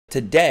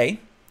Today,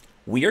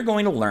 we are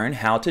going to learn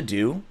how to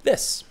do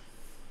this.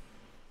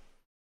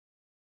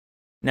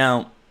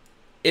 Now,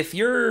 if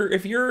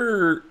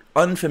you're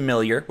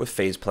unfamiliar with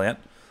FazePlant,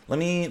 let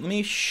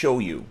me show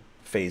you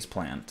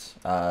FazePlant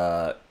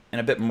in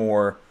a bit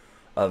more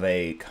of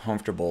a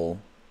comfortable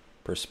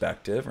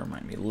perspective.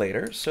 Remind me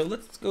later. So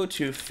let's go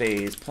to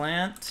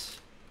FazePlant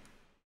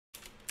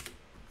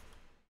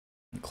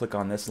and click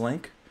on this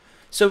link.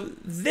 So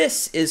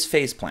this is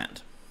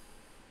FazePlant.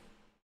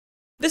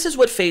 This is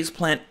what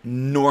FazePlant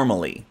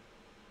normally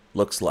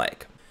looks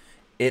like.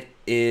 It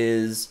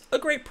is a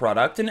great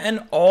product,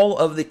 and all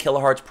of the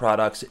Kilohearts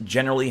products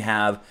generally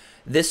have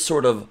this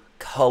sort of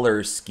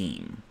color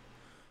scheme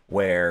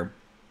where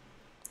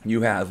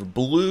you have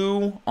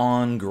blue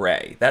on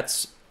gray.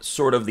 That's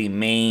sort of the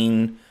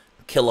main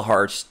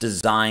Kilohearts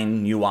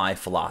design UI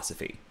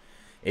philosophy.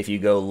 If you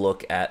go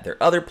look at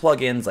their other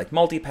plugins like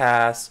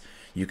Multipass,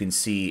 you can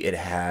see it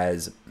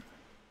has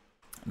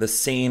the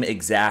same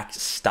exact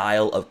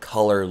style of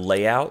color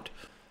layout.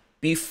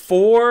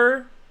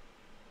 Before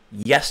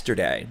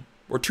yesterday,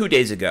 or 2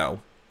 days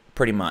ago,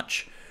 pretty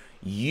much,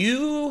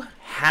 you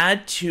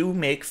had to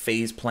make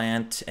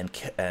FazePlant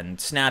and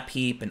Snap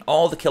Heap and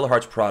all the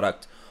Kilohearts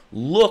product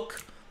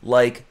look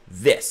like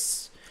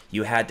this.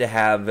 You had to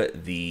have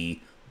the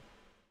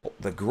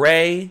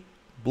gray,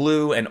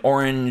 blue, and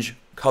orange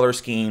color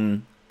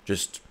scheme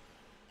just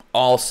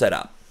all set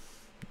up.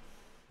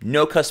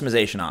 No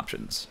customization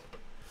options.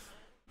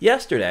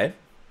 Yesterday,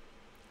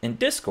 in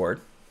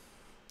Discord,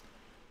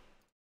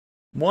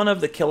 one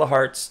of the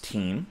Kilohearts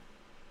team,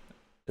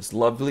 this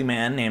lovely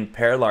man named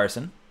Per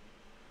Larson,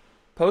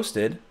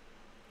 posted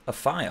a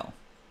file.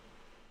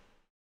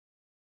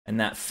 And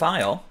that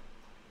file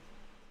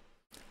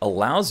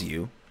allows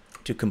you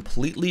to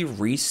completely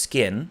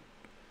reskin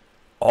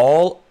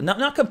all,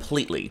 not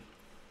completely,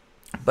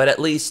 but at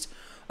least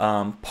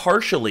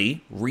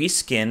partially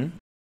reskin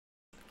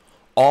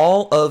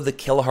all of the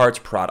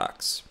Kilohearts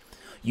products.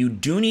 You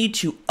do need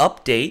to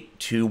update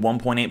to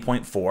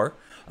 1.8.4.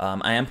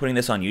 I am putting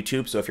this on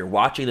YouTube, so if you're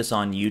watching this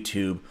on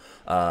YouTube,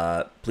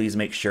 please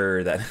make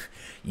sure that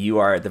you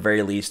are at the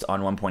very least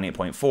on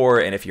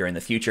 1.8.4, and if you're in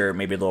the future,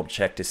 maybe they'll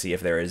check to see if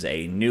there is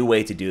a new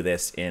way to do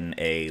this in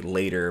a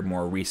later,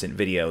 more recent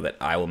video that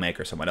I will make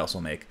or someone else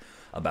will make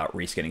about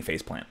reskinning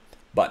FazePlant.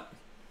 But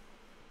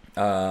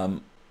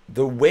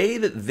the way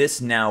that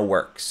this now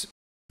works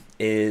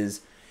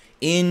is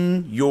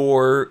in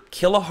your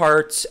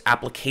Kilohearts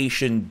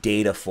application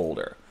data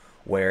folder,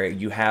 where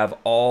you have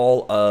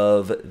all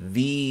of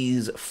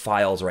these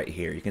files right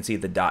here. You can see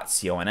the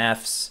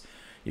 .confs,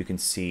 you can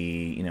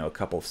see a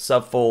couple of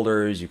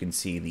subfolders, you can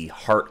see the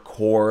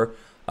hardcore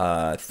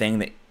thing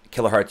that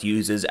Kilohearts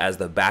uses as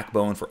the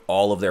backbone for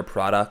all of their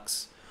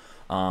products.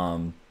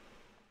 And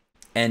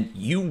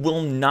you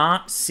will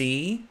not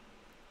see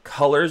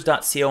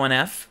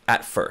colors.conf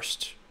at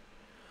first.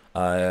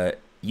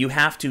 You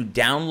have to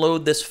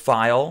download this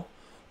file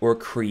or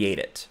create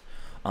it.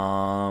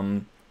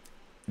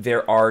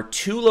 There are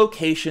 2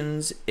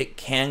 locations it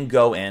can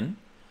go in.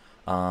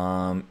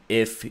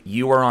 If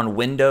you are on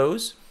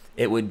Windows,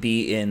 it would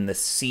be in the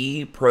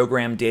C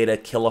Program Data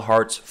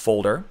Kilohearts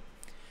folder.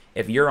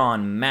 If you're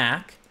on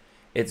Mac,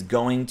 it's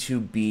going to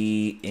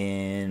be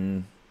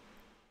in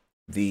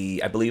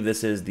I believe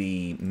this is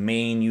the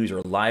main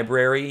user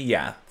library.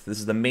 Yeah, this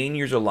is the main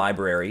user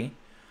library.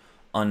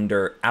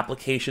 Under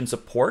Application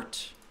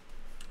Support,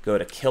 go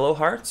to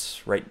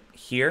Kilohearts right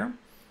here,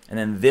 and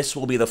then this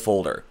will be the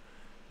folder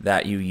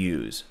that you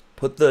use.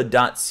 Put the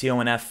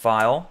 .conf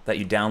file that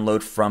you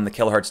download from the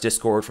Kilohearts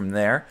Discord from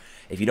there.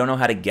 If you don't know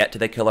how to get to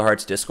the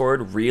Kilohearts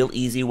Discord, real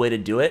easy way to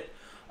do it.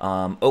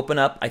 Open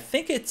up, I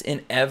think it's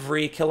in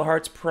every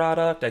Kilohearts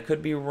product. I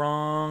could be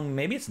wrong.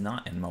 Maybe it's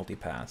not in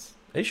Multipass.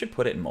 They should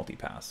put it in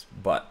Multipass.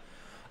 But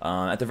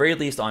at the very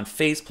least on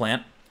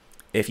FazePlant,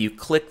 if you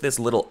click this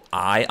little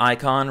eye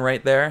icon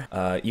right there,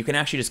 you can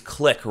actually just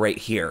click right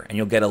here and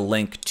you'll get a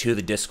link to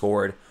the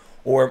Discord.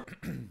 Or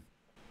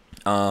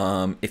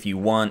if you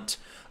want,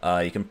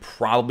 you can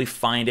probably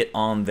find it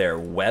on their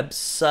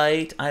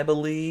website, I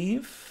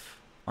believe,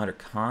 under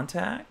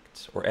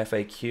Contact or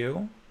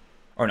FAQ.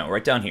 Or no,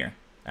 right down here,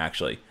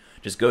 actually.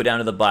 Just go down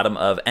to the bottom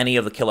of any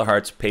of the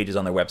Kilohearts pages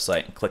on their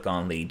website and click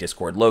on the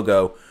Discord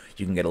logo.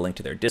 You can get a link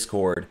to their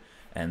Discord,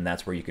 and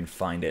that's where you can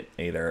find it,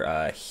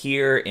 either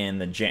here in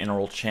the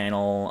general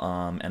channel,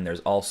 and there's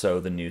also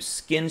the new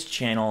skins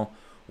channel,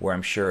 where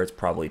I'm sure it's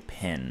probably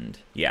pinned.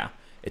 Yeah,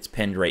 it's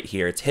pinned right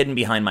here. It's hidden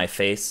behind my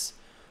face.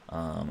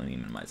 Let me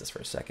minimize this for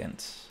a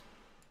second.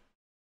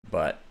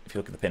 But if you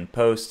look at the pinned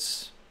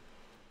posts,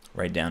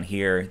 right down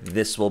here,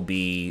 this will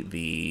be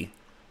the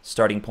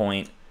starting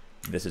point.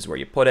 This is where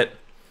you put it.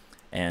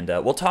 And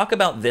we'll talk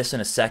about this in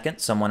a second.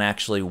 Someone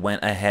actually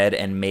went ahead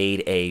and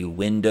made a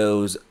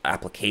Windows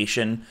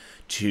application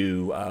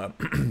to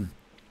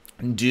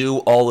do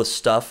all the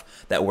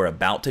stuff that we're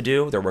about to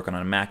do. They're working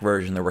on a Mac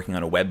version. They're working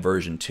on a web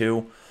version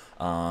too.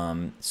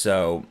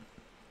 So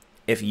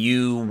if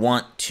you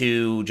want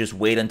to just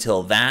wait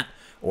until that,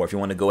 or if you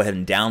want to go ahead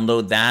and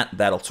download that,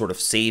 that'll sort of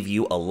save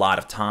you a lot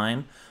of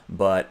time.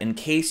 But in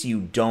case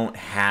you don't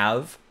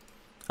have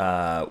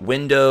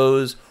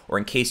Windows, or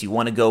in case you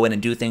want to go in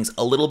and do things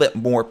a little bit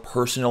more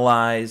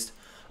personalized,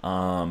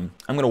 I'm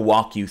going to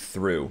walk you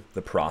through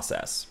the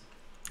process.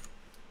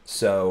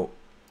 So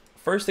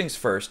first things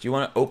first, you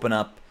want to open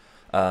up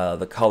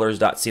the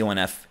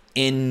colors.conf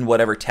in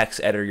whatever text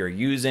editor you're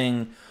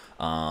using.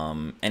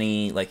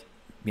 Any, like,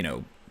 you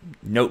know,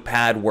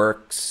 Notepad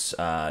works,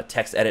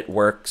 text edit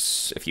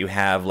works. If you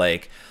have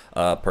like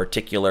a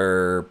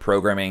particular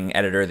programming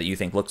editor that you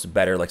think looks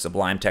better, like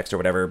Sublime Text or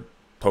whatever,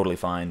 totally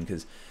fine,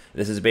 because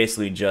this is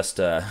basically just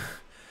a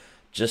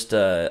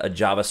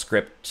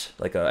JavaScript,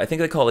 like I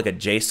think they call it like a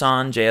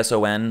JSON,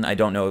 JSON. I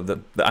don't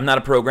know I'm not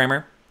a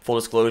programmer. Full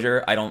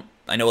disclosure, I know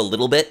a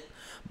little bit,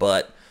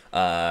 but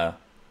I'm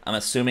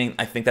assuming,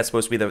 I think that's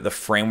supposed to be the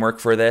framework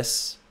for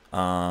this.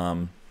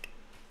 And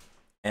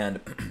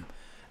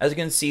as you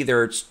can see,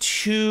 there's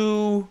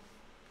two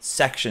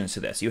sections to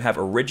this. You have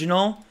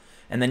original,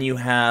 and then you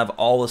have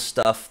all the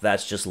stuff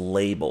that's just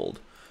labeled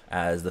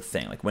as the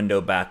thing, like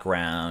window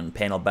background,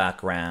 panel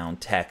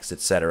background, text,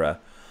 etc.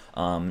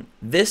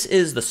 This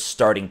is the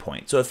starting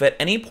point. So if at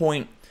any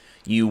point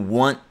you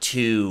want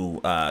to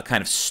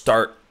kind of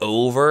start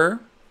over,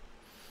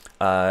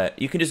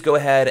 you can just go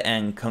ahead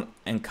and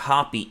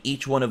copy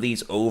each one of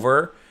these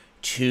over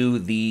to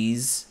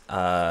these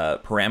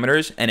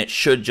parameters, and it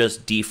should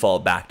just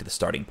default back to the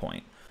starting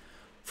point.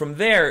 From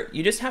there,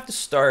 you just have to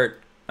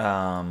start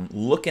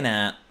looking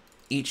at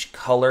each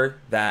color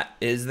that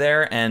is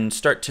there and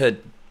start to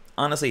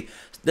honestly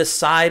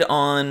decide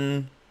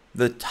on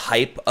the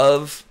type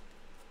of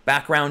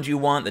background you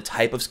want, the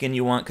type of skin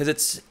you want, because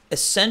it's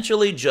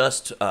essentially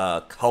just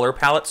a color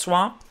palette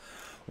swap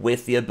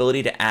with the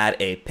ability to add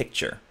a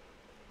picture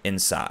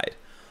inside.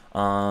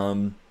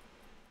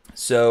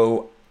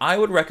 So I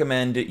would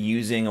recommend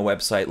using a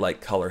website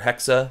like Color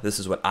Hexa. This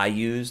is what I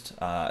used.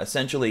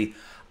 Essentially,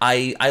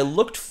 I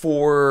looked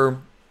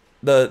for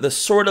the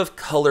sort of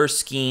color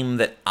scheme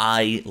that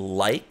I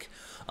like.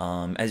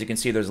 As you can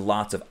see, there's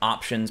lots of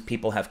options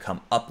people have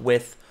come up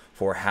with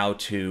for how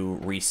to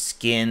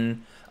reskin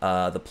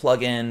the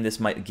plugin. This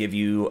might give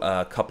you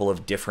a couple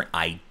of different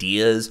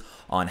ideas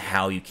on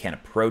how you can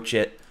approach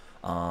it.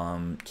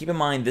 Keep in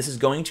mind, this is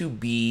going to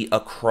be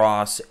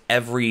across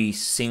every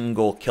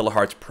single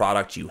Kilohearts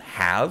product you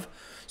have.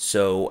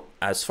 So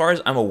as far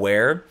as I'm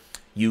aware,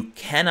 you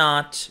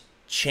cannot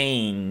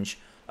change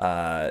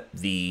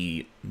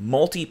the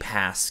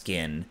Multipass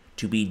skin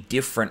to be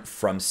different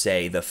from,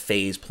 say, the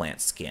phase plant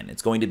skin.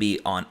 It's going to be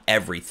on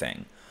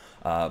everything.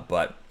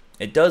 But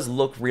it does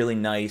look really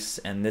nice,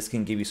 and this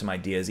can give you some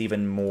ideas,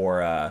 even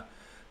more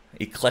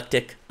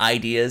eclectic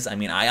ideas. I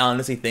mean, I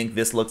honestly think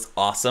this looks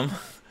awesome.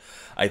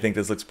 I think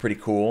this looks pretty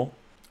cool.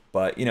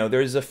 But, you know,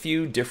 there's a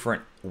few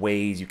different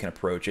ways you can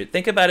approach it.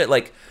 Think about it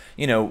like,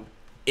 you know,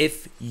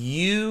 if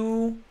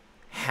you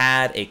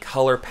had a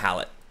color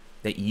palette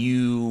that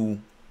you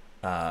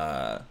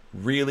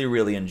really,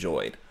 really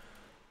enjoyed,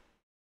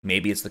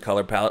 maybe it's the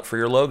color palette for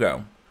your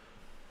logo.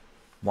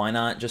 Why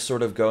not just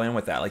sort of go in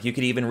with that? Like, you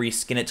could even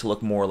reskin it to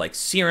look more like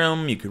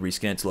Serum. You could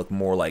reskin it to look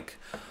more like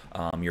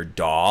your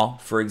DAW,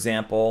 for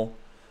example.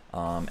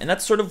 And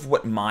that's sort of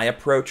what my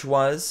approach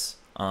was.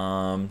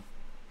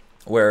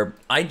 Where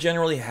I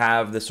generally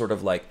have this sort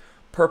of like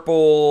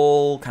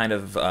purple kind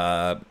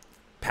of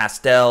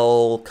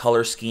pastel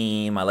color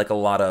scheme. I like a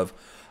lot of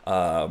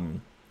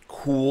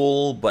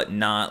cool but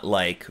not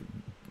like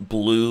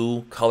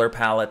blue color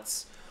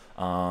palettes.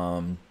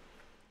 A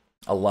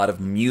lot of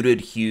muted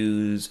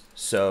hues.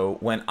 So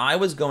when I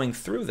was going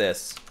through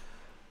this,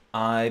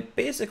 I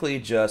basically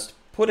just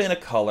put in a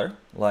color.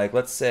 Like,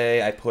 let's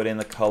say I put in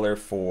the color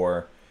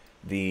for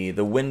the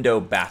window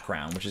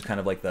background, which is kind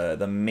of like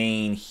the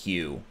main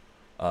hue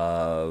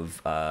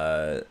of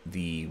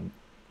the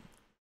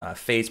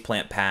phase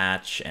plant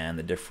patch and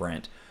the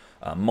different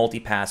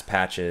multipass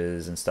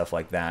patches and stuff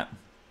like that.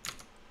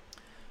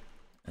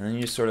 And then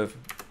you just sort of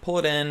pull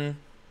it in,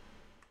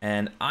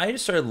 and I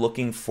just started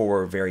looking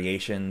for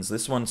variations.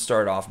 This one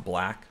started off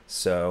black,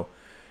 so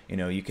you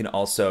know, you can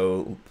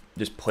also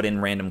just put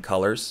in random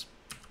colors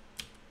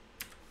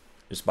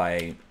just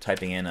by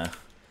typing in I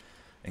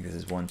think this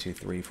is 1, 2,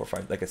 3, 4,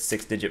 5, like a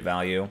 6-digit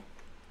value.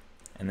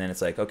 And then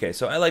it's like, okay,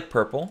 so I like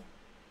purple.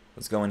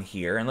 Let's go in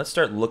here and let's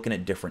start looking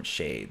at different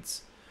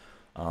shades.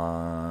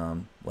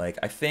 Like,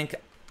 I think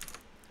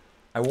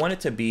I want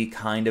it to be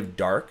kind of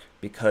dark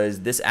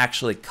because this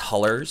actually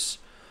colors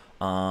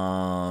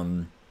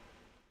the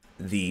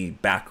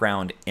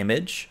background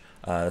image.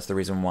 That's the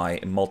reason why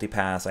in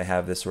Multipass I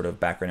have this sort of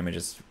background image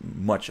is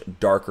much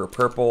darker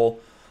purple.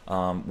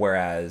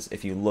 Whereas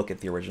if you look at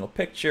the original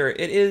picture,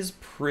 it is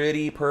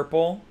pretty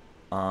purple,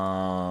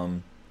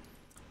 but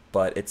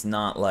it's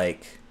not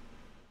like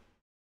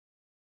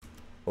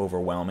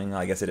overwhelming.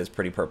 I guess it is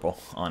pretty purple,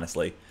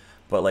 honestly.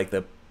 But like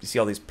you see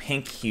all these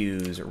pink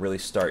hues really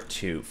start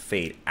to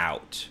fade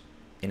out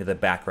into the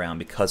background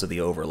because of the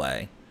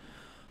overlay.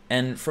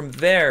 And from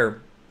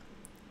there,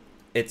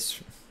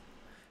 it's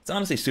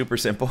honestly super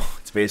simple.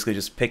 It's basically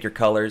just pick your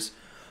colors.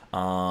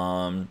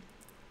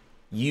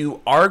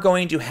 You are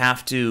going to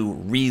have to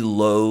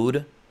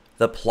reload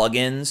the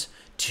plugins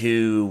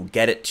to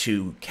get it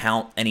to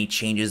count any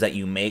changes that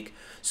you make.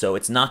 So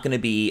it's not going to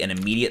be an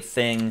immediate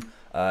thing.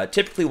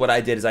 Typically what I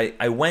did is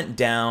I went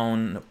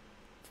down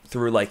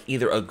through like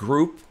either a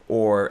group,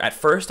 or at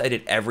first I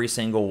did every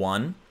single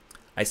one.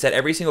 I set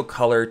every single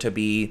color to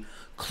be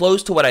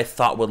close to what I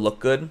thought would look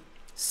good,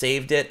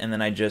 saved it, and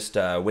then I just,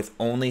 with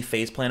only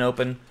faceplant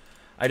open,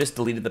 I just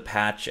deleted the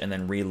patch and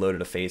then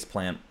reloaded a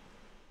faceplant.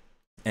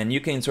 And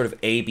you can sort of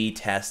A/B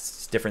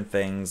test different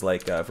things,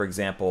 like for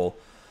example,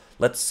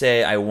 let's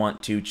say I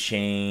want to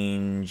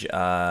change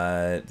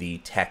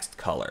the text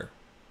color.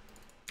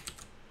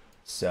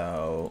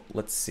 So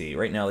let's see,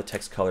 right now the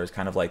text color is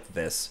kind of like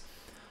this.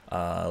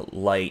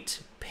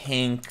 Light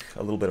pink,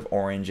 a little bit of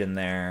orange in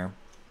there.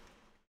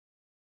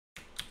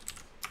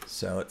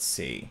 So let's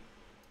see.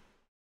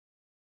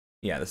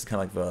 Yeah, this is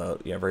kind of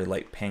like the very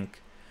light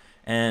pink.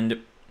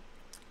 And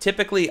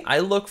typically I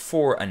look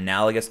for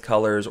analogous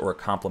colors or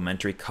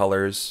complementary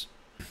colors.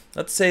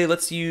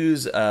 Let's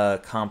use a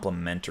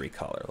complementary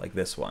color like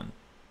this one.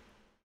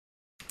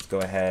 Let's go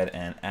ahead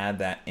and add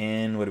that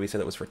in. What did we say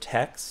that was for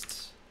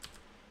text?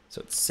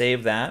 So let's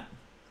save that.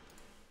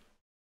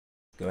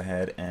 Go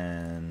ahead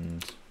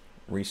and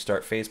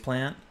restart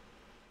faceplant.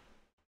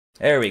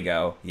 There we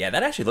go. Yeah,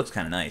 that actually looks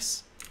kind of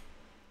nice.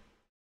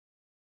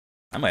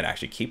 I might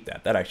actually keep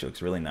that. That actually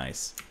looks really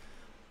nice.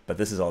 But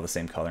this is all the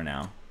same color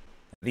now.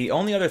 The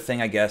only other thing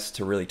I guess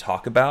to really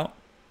talk about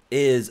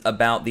is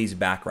about these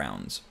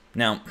backgrounds.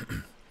 Now,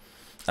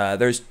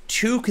 there's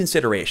two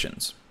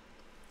considerations.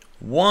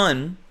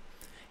 One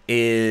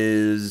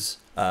is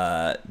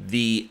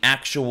the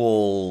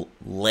actual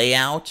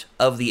layout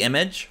of the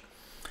image.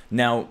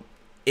 Now,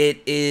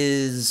 it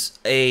is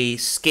a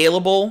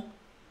scalable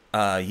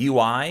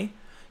UI,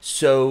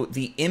 so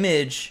the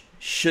image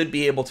should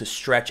be able to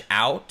stretch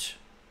out,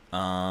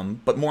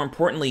 but more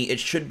importantly, it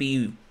should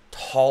be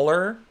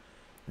taller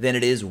than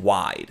it is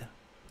wide.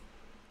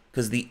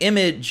 Because the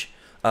image,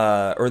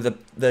 or the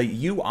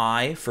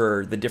UI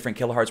for the different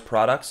Kilohearts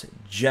products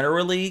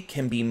generally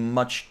can be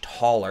much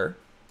taller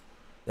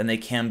than they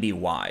can be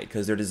wide,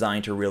 because they're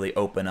designed to really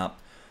open up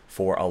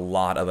for a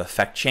lot of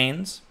effect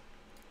chains.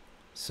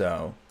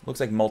 So, looks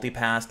like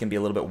Multipass can be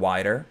a little bit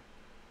wider.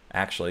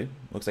 Actually,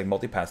 looks like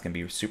Multipass can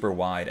be super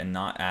wide and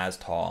not as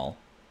tall.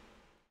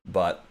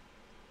 But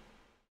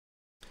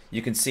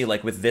you can see,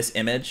 like with this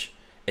image,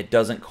 it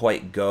doesn't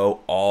quite go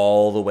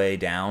all the way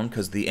down,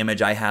 because the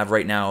image I have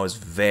right now is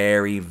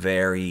very,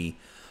 very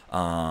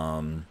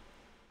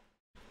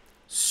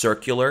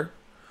circular.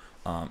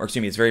 Or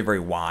excuse me, it's very, very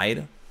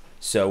wide.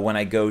 So when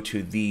I go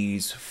to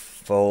these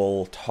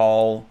full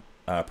tall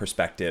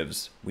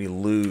perspectives, we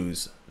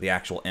lose the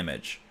actual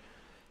image.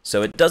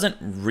 So it doesn't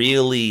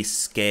really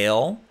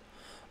scale.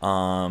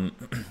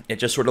 It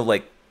just sort of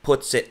like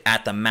puts it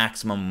at the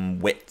maximum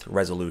width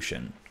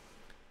resolution.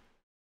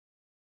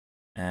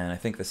 And I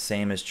think the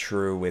same is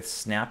true with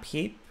Snap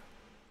Heap.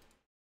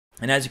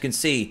 And as you can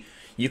see,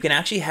 you can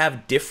actually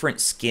have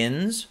different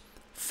skins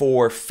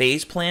for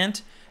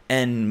faceplant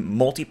and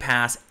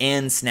Multipass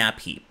and Snap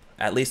Heap,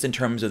 at least in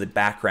terms of the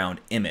background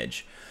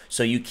image.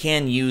 So you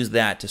can use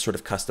that to sort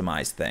of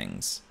customize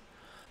things.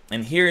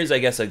 And here is, I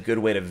guess, a good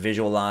way to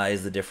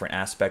visualize the different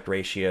aspect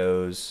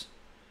ratios.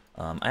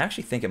 I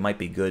actually think it might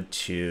be good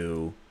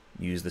to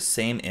use the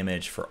same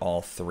image for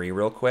all three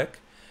real quick.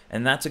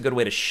 And that's a good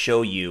way to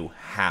show you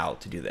how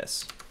to do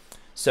this.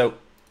 So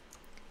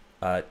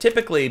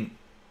typically,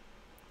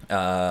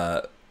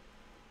 the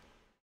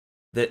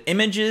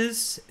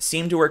images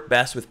seem to work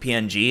best with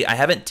PNG. I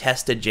haven't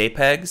tested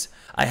JPEGs.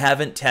 I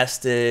haven't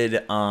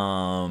tested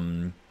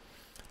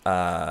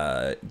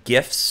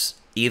GIFs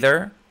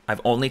either.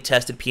 I've only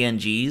tested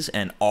PNGs,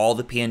 and all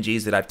the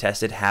PNGs that I've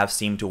tested have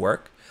seemed to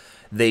work.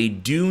 They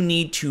do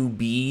need to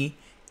be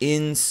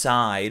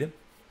inside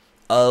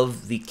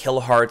of the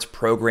Kilohearts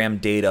program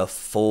data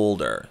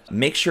folder.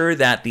 Make sure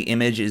that the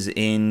image is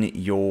in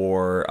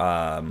your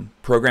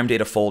program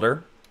data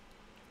folder,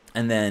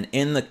 and then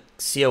in the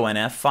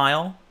conf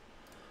file,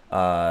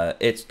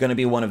 it's going to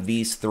be one of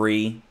these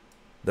three,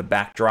 the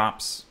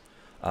backdrops.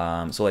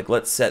 So like,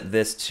 let's set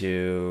this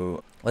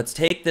to, let's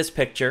take this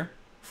picture,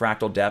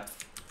 fractal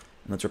depth,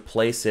 and let's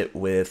replace it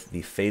with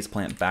the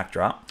faceplant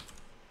backdrop.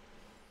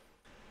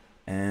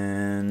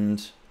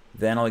 And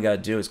then all we got to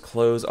do is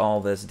close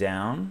all this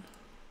down,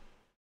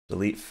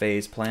 delete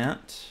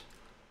faceplant,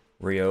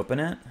 reopen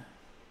it.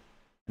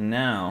 And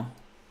now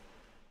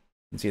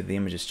you can see that the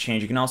image has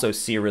changed. You can also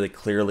see really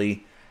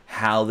clearly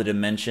how the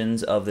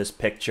dimensions of this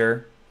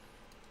picture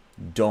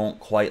don't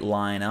quite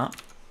line up.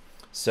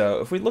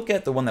 So if we look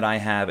at the one that I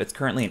have, it's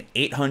currently an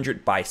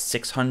 800 by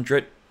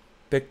 600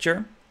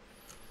 picture.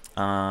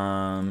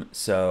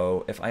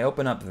 So if I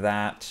open up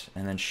that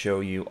and then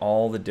show you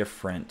all the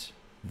different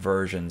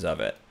versions of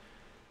it,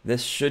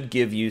 this should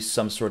give you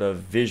some sort of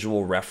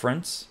visual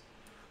reference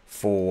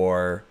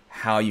for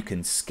how you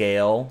can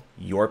scale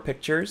your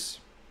pictures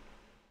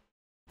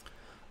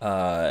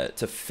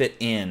to fit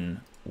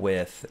in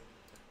with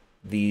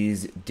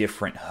these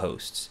different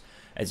hosts.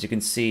 As you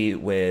can see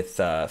with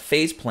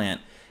phase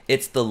plant,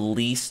 it's the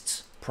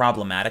least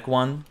problematic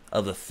one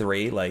of the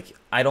three. Like,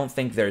 I don't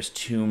think there's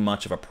too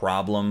much of a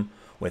problem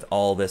with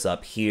all this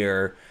up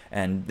here,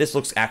 and this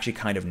looks actually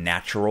kind of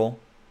natural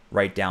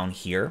right down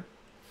here.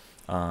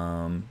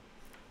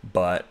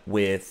 But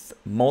with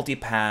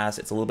Multipass,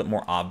 it's a little bit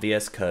more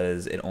obvious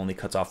because it only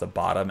cuts off the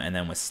bottom, and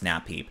then with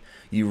Snap Heap,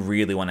 you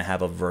really want to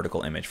have a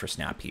vertical image for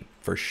Snap Heap,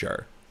 for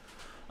sure.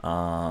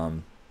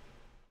 But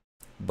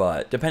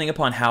depending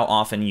upon how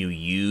often you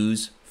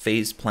use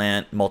phase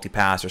plant,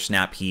 Multipass, or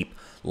Snap Heap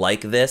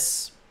like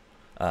this,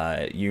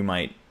 you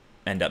might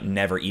end up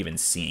never even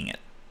seeing it.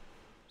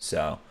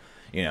 So,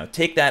 you know,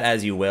 take that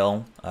as you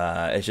will.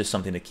 It's just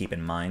something to keep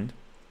in mind.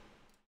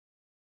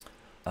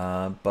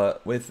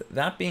 But with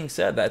that being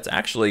said, that's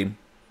actually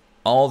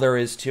all there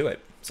is to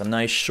it. It's a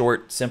nice,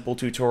 short, simple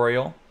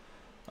tutorial.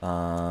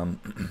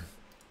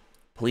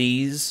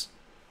 Please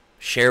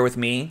share with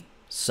me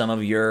some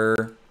of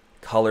your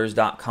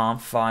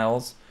colors.conf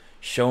files.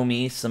 Show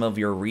me some of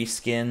your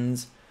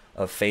reskins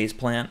of phase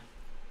plant.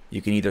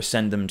 You can either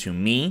send them to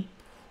me,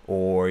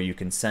 or you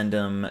can send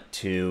them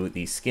to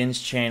the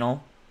skins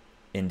channel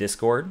in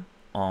Discord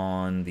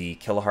on the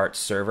Kilohearts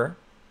server.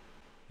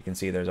 You can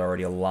see there's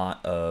already a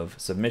lot of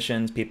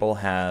submissions people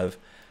have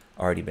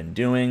already been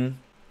doing.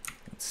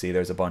 Let's see,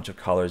 there's a bunch of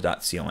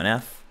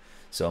colors.conf,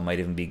 so it might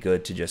even be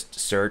good to just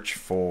search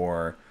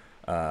for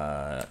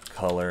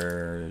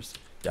colors.conf.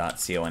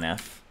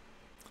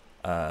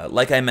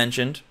 Like I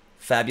mentioned,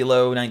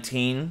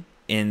 Fabulo19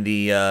 in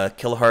the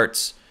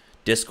Kilohearts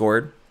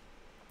Discord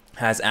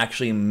has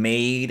actually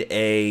made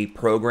a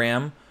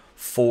program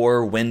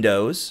for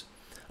Windows.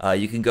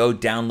 You can go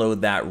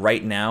download that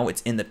right now.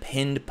 It's in the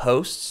pinned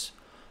posts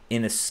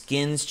in the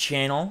skins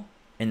channel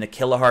in the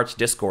Kilohearts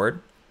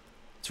Discord.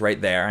 It's right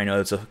there. I know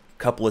it's a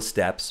couple of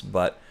steps,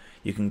 but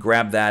you can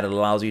grab that. It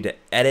allows you to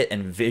edit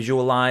and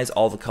visualize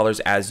all the colors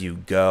as you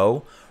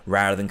go,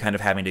 rather than kind of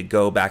having to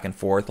go back and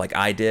forth like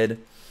I did.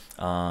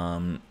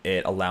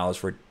 It allows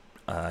for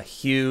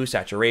hue,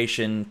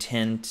 saturation,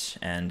 tint,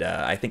 and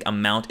I think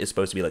amount is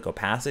supposed to be like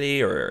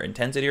opacity or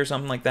intensity or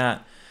something like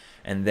that.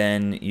 And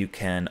then you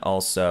can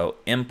also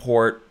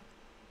import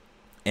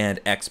and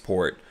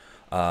export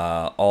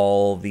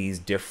all these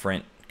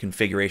different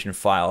configuration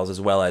files, as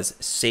well as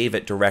save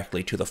it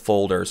directly to the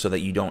folder so that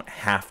you don't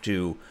have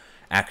to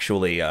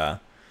actually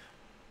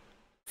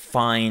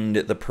find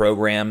the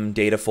program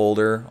data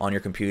folder on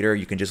your computer.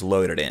 You can just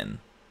load it in.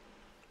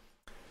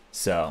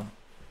 So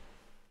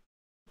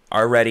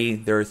already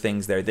there are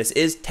things there. This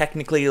is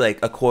technically like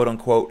a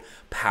quote-unquote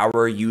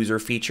power user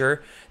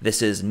feature.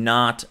 This is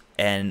not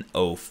an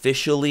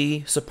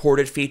officially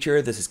supported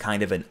feature. This is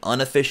kind of an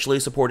unofficially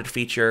supported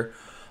feature.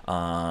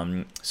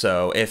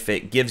 So if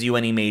it gives you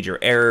any major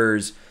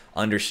errors,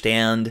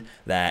 understand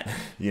that,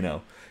 you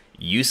know,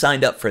 you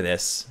signed up for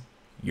this.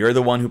 You're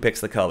the one who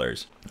picks the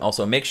colors.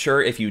 Also, make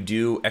sure if you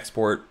do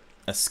export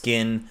a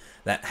skin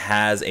that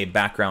has a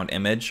background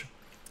image,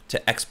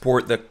 to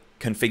export the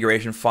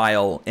configuration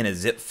file in a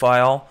zip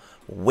file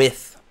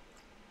with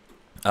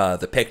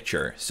the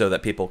picture so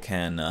that people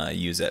can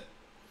use it.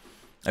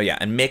 Oh yeah,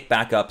 and make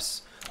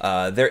backups.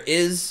 There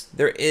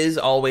is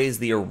always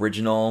the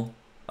original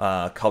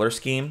color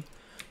scheme,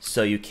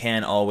 so you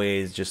can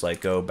always just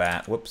like go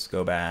back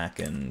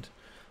and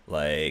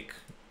like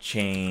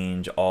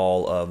change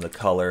all of the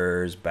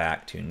colors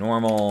back to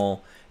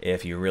normal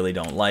if you really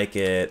don't like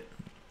it.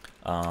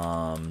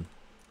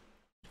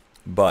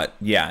 But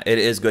yeah, it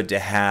is good to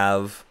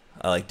have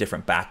like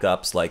different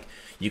backups. Like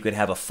you could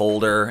have a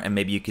folder, and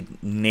maybe you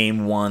could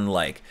name one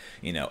like,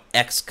 you know,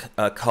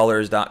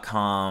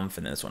 colors.conf,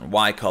 and then this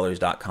one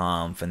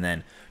colors.conf, and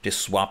then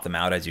just swap them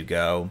out as you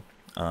go.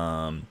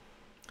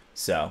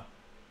 So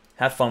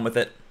have fun with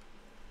it,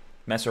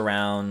 mess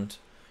around,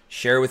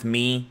 share with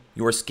me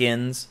your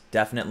skins,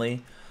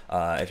 definitely.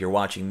 If you're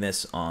watching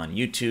this on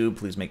YouTube,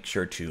 please make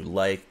sure to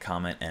like,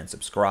 comment, and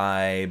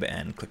subscribe,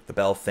 and click the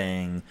bell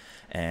thing,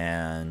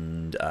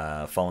 and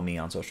follow me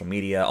on social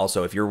media.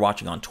 Also, if you're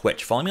watching on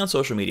Twitch, follow me on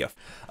social media.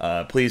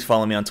 Please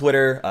follow me on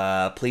Twitter.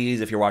 Please,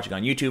 if you're watching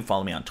on YouTube,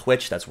 follow me on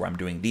Twitch. That's where I'm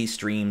doing these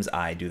streams.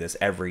 I do this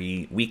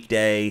every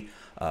weekday,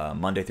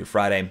 Monday through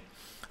Friday.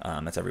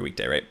 That's every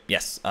weekday, right?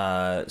 Yes.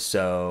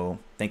 So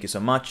thank you so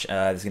much.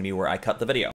 This is going to be where I cut the video.